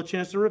 giving people a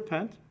chance to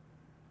repent.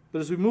 But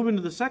as we move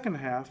into the second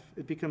half,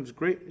 it becomes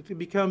great. It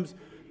becomes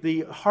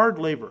the hard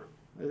labor,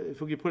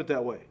 if we could put it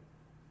that way.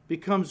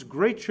 Becomes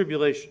great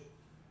tribulation.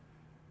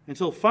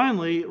 Until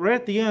finally, right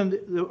at the end,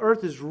 the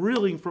earth is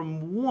reeling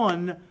from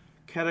one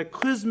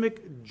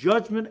cataclysmic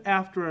judgment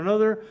after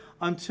another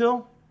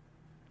until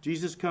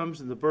Jesus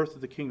comes and the birth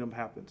of the kingdom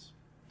happens.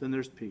 Then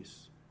there's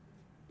peace.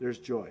 There's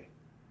joy.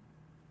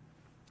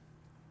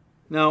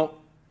 Now,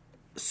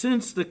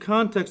 since the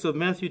context of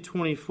Matthew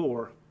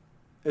 24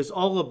 is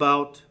all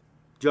about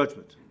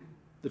judgment,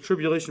 the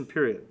tribulation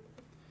period,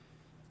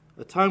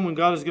 a time when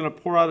God is going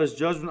to pour out his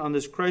judgment on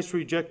this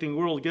Christ-rejecting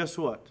world, guess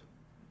what?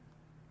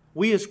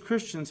 We as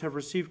Christians have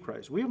received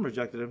Christ. We haven't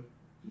rejected him.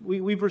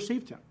 We've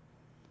received him.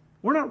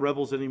 We're not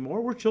rebels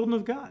anymore. We're children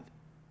of God.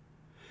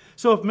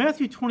 So if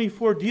Matthew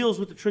 24 deals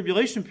with the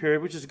tribulation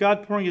period, which is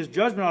God pouring his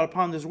judgment out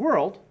upon this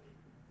world,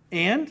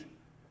 and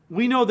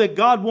we know that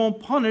God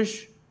won't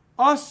punish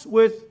us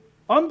with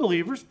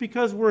unbelievers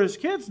because we're his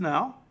kids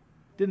now.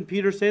 Didn't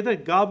Peter say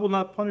that? God will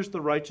not punish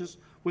the righteous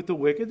with the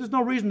wicked. There's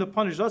no reason to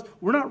punish us.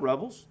 We're not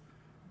rebels.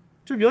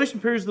 Tribulation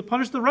period is to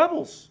punish the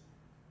rebels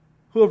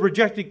who have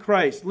rejected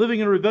Christ, living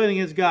in rebellion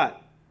against God.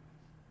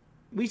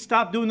 We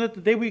stopped doing that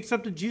the day we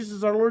accepted Jesus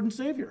as our Lord and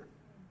Savior.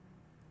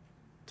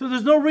 So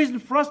there's no reason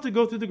for us to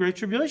go through the Great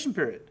Tribulation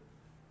period,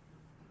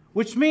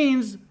 which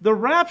means the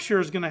rapture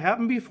is going to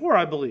happen before,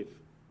 I believe.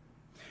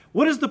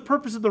 What is the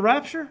purpose of the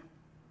rapture?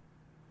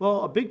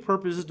 Well, a big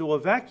purpose is to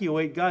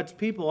evacuate God's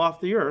people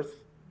off the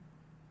earth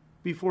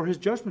before his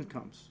judgment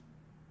comes.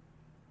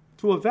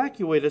 To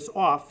evacuate us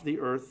off the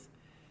earth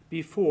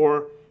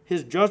before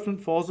his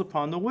judgment falls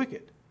upon the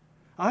wicked.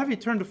 I'll have you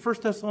turn to 1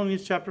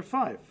 Thessalonians chapter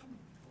 5.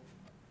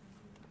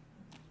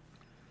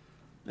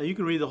 Now you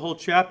can read the whole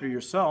chapter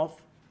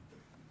yourself.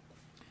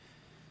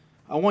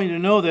 I want you to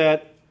know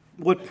that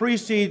what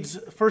precedes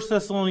 1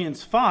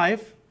 Thessalonians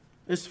 5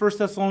 is 1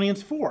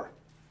 Thessalonians 4.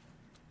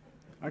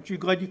 Aren't you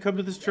glad you come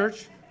to this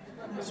church?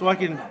 So I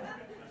can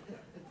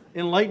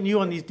enlighten you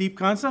on these deep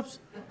concepts?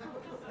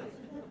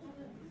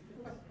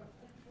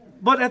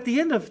 But at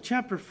the end of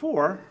chapter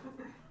 4,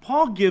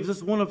 Paul gives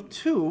us one of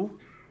two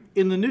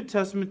in the New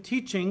Testament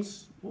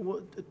teachings,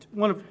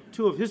 one of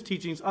two of his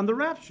teachings on the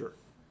rapture.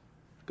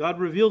 God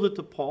revealed it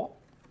to Paul,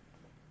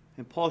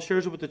 and Paul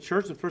shares it with the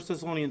church in 1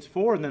 Thessalonians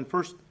 4 and then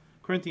 1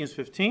 Corinthians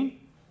 15.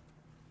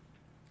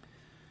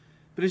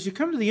 But as you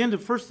come to the end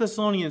of 1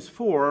 Thessalonians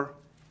 4,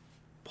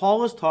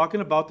 Paul is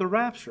talking about the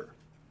rapture.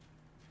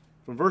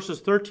 From verses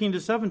 13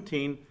 to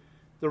 17,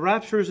 the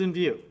rapture is in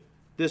view.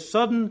 This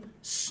sudden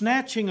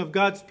snatching of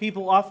God's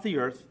people off the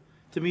earth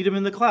to meet him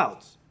in the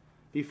clouds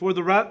before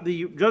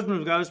the judgment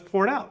of God is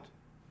poured out.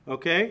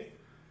 Okay?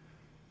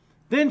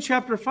 Then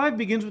chapter 5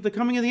 begins with the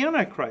coming of the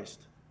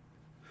Antichrist,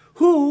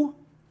 who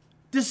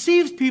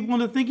deceives people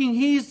into thinking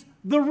he's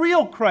the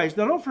real Christ.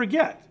 Now don't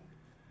forget,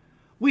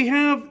 we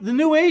have the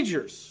New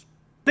Agers.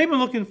 They've been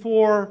looking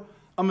for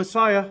a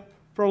Messiah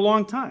for a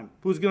long time,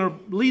 who's going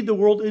to lead the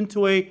world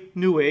into a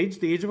new age,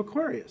 the age of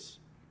Aquarius,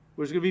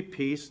 where there's going to be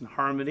peace and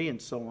harmony and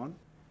so on.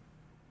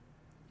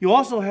 You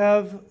also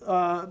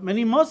have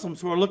many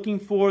Muslims who are looking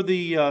for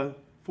the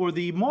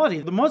Mahdi,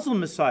 the Muslim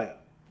Messiah.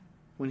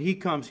 When he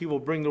comes, he will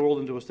bring the world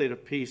into a state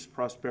of peace,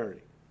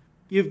 prosperity.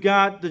 You've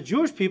got the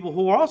Jewish people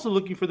who are also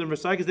looking for their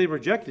Messiah because they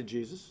rejected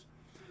Jesus.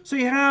 So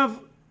you have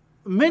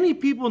many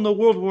people in the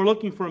world who are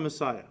looking for a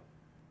Messiah.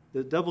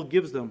 The devil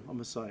gives them a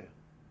Messiah,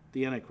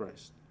 the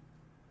Antichrist.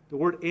 The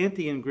word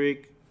anti in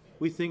Greek,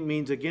 we think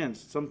means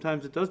against.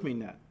 Sometimes it does mean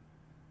that.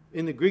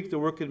 In the Greek, the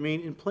word could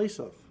mean in place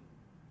of.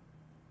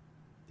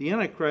 The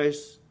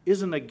Antichrist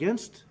isn't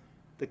against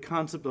the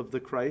concept of the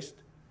Christ.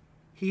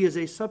 He is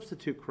a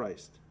substitute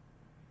Christ.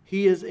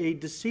 He is a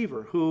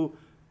deceiver who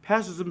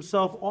passes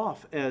himself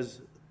off as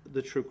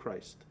the true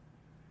Christ.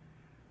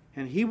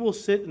 And he will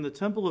sit in the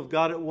temple of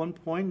God at one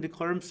point and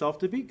declare himself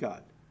to be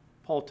God.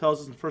 Paul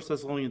tells us in 1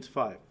 Thessalonians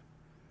 5.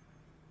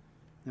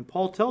 And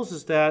Paul tells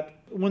us that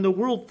when the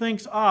world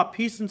thinks,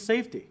 peace and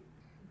safety.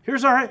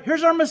 Here's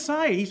our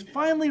Messiah. He's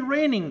finally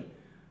reigning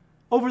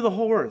over the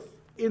whole earth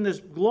in this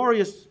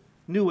glorious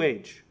new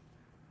age.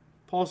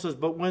 Paul says,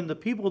 but when the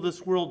people of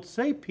this world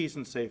say peace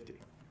and safety,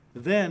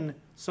 then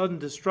sudden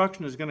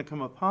destruction is going to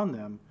come upon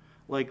them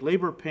like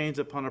labor pains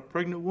upon a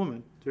pregnant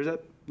woman. There's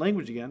that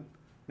language again.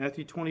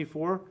 Matthew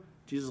 24,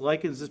 Jesus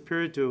likens this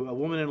period to a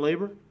woman in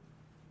labor.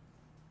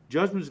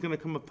 Judgment is going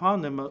to come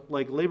upon them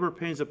like labor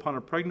pains upon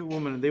a pregnant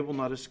woman, and they will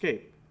not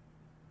escape.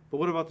 But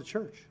what about the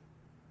church?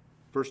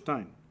 Verse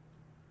 9.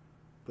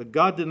 But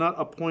God did not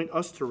appoint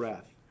us to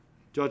wrath,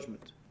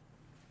 judgment,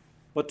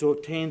 but to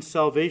obtain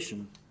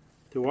salvation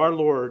through our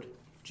Lord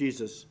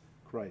Jesus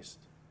Christ.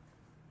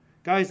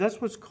 Guys,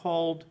 that's what's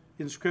called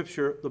in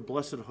Scripture the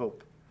blessed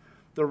hope.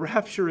 The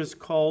rapture is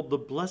called the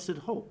blessed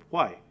hope.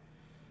 Why?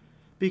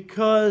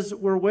 Because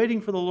we're waiting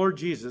for the Lord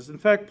Jesus. In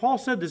fact, Paul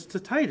said this to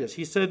Titus.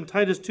 He said in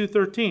Titus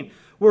 2:13,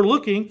 we're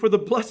looking for the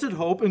blessed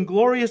hope and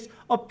glorious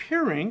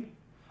appearing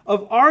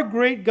of our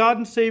great God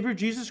and Savior,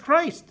 Jesus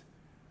Christ.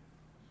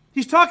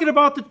 He's talking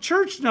about the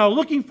church now,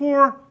 looking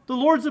for the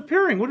Lord's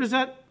appearing. What is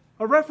that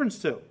a reference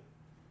to?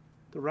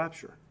 The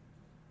rapture.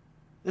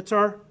 It's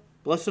our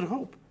blessed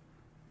hope.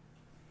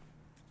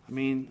 I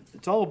mean,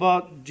 it's all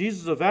about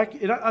Jesus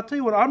evacuating. I'll tell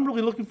you what, I'm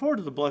really looking forward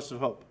to the blessed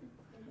hope.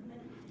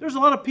 There's a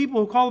lot of people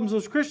who call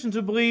themselves Christians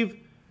who believe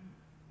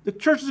the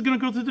church is going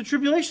to go through the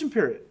tribulation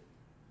period.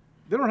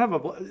 They don't have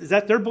is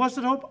that their blessed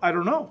hope? I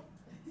don't know.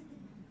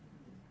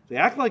 They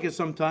act like it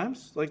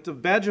sometimes, like the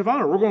badge of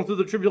honor. We're going through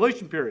the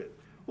tribulation period.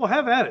 Well,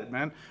 have at it,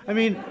 man. I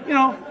mean,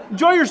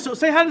 enjoy yourself.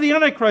 Say hi to the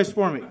Antichrist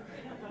for me.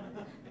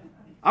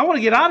 I want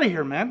to get out of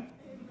here, man.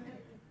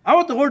 I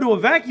want the Lord to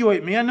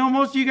evacuate me. I know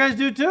most of you guys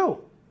do too.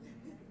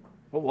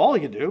 Well, all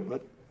of you do,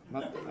 but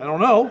I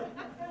don't know.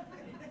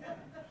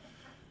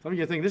 Some of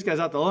you think this guy's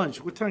out to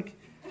lunch. What time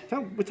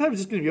is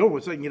this going to be over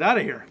so I can get out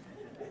of here?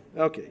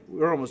 Okay,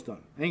 we're almost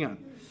done. Hang on.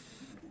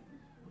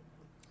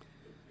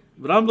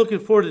 But I'm looking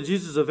forward to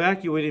Jesus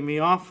evacuating me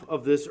off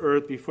of this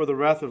earth before the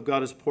wrath of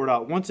God is poured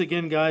out. Once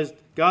again, guys,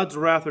 God's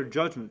wrath or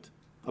judgment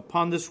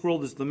upon this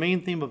world is the main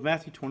theme of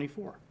Matthew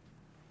 24,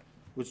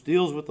 which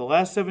deals with the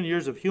last 7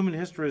 years of human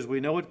history as we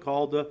know it,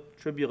 called the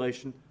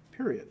tribulation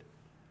period.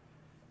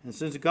 And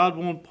since God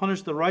won't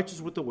punish the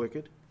righteous with the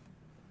wicked,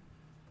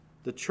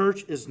 the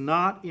church is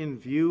not in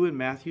view in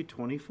Matthew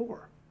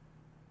 24.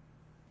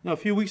 Now, a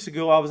few weeks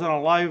ago, I was on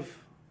a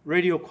live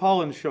radio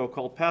call-in show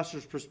called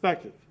Pastor's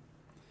Perspective.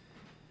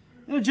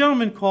 And a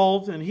gentleman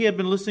called, and he had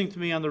been listening to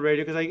me on the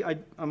radio, because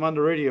I'm on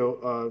the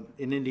radio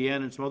in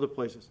Indiana and some other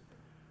places,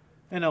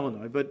 and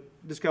Illinois, but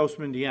this guy was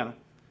from Indiana.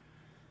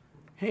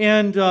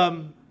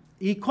 And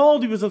he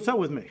called, he was upset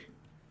with me.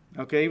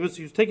 Okay, he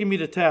was taking me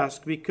to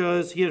task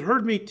because he had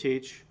heard me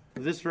teach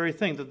this very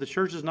thing, that the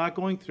church is not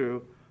going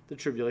through the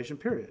tribulation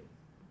period.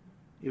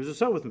 He was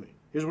upset with me.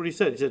 Here's what he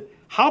said. He said,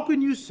 how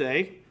can you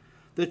say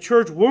the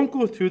church won't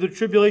go through the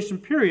tribulation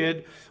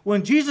period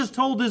when Jesus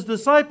told his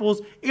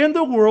disciples, in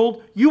the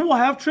world you will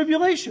have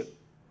tribulation?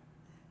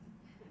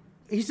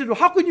 He said, well,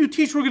 how can you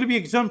teach we're going to be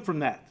exempt from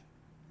that?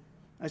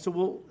 I said,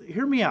 well,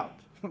 hear me out,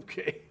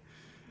 okay?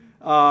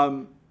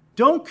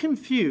 Don't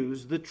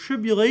confuse the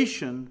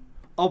tribulation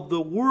of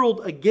the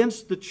world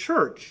against the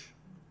church.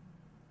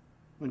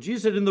 When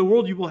Jesus said, in the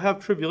world you will have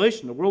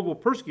tribulation, the world will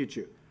persecute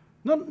you.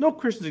 No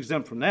Christian's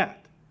exempt from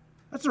that.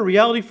 That's a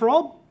reality for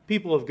all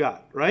people of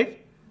God, right?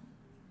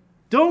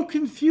 Don't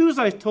confuse,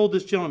 I told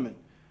this gentleman,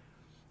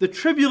 the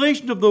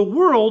tribulation of the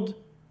world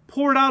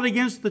poured out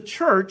against the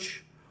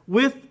church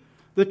with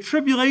the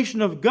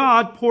tribulation of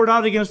God poured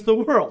out against the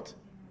world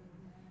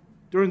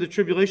during the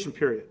tribulation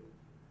period.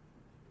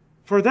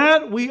 For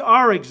that, we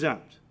are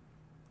exempt.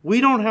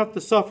 We don't have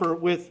to suffer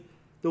with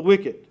the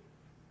wicked.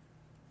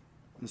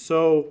 And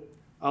so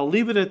I'll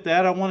leave it at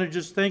that. I want to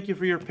just thank you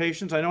for your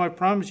patience. I know I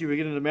promised you we'd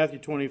get into Matthew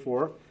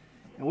 24,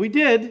 and we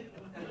did.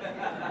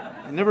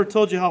 I never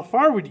told you how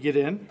far we'd get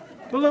in.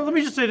 But let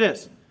me just say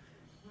this.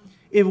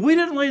 If we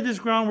didn't lay this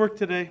groundwork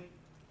today,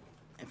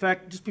 in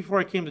fact, just before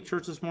I came to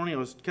church this morning, I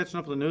was catching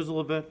up with the news a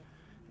little bit,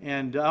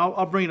 and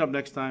I'll bring it up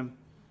next time.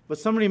 But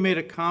somebody made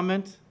a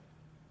comment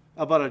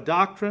about a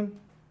doctrine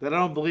that I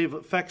don't believe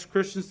affects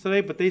Christians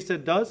today, but they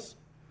said does.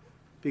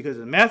 Because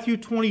in Matthew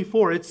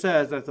 24, it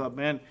says, I thought,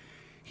 man,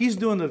 he's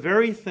doing the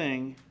very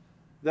thing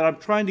that I'm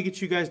trying to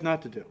get you guys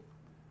not to do.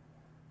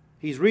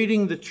 He's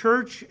reading the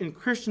church and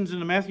Christians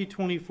into Matthew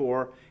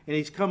 24, and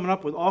he's coming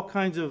up with all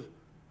kinds of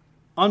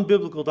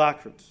unbiblical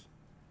doctrines.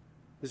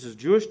 This is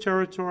Jewish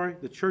territory.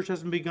 The church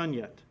hasn't begun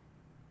yet.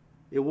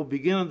 It will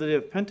begin on the day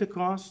of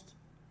Pentecost.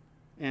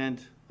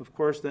 And, of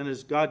course, then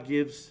as God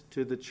gives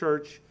to the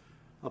church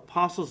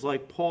apostles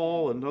like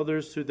Paul and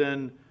others who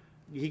then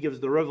he gives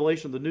the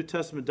revelation of the New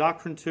Testament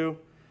doctrine to,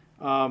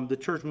 the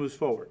church moves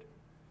forward.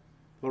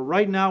 But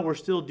right now we're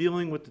still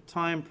dealing with the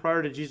time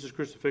prior to Jesus'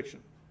 crucifixion.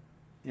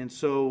 And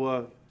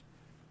so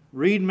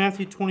read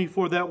Matthew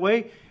 24 that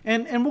way,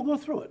 and we'll go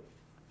through it.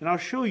 And I'll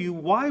show you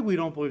why we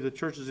don't believe the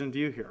church is in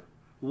view here.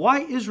 Why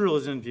Israel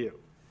is in view.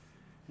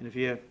 And if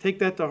you take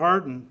that to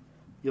heart, and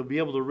you'll be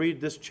able to read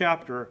this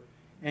chapter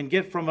and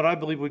get from it, I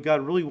believe, what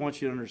God really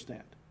wants you to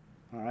understand.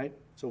 All right?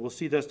 So we'll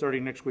see that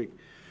starting next week.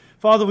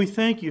 Father, we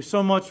thank you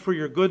so much for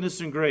your goodness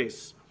and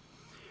grace.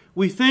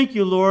 We thank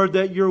you, Lord,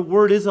 that your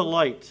word is a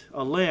light,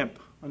 a lamp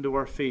unto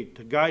our feet,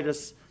 to guide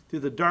us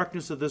through the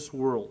darkness of this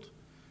world.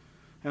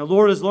 And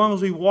Lord, as long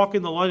as we walk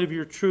in the light of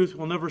your truth,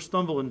 we'll never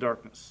stumble in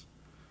darkness.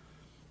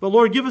 But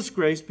Lord, give us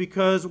grace,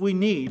 because we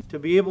need to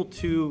be able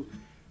to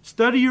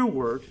study your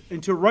word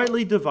and to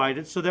rightly divide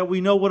it so that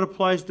we know what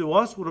applies to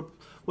us,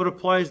 what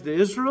applies to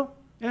Israel,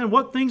 and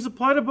what things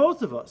apply to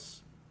both of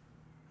us.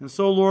 And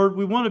so, Lord,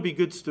 we want to be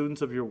good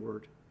students of your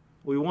word.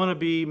 We want to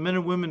be men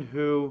and women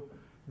who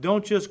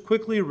don't just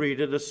quickly read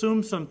it,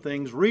 assume some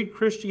things, read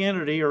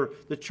Christianity or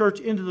the church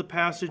into the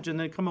passage, and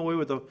then come away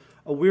with a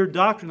weird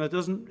doctrine that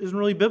isn't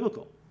really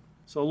biblical.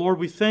 So, Lord,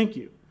 we thank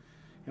you.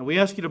 And we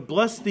ask you to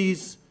bless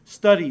these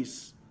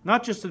studies,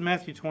 not just in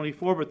Matthew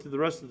 24, but through the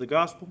rest of the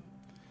gospel.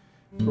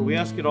 For we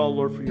ask it all,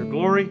 Lord, for your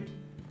glory.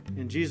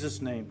 In Jesus'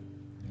 name,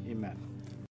 amen.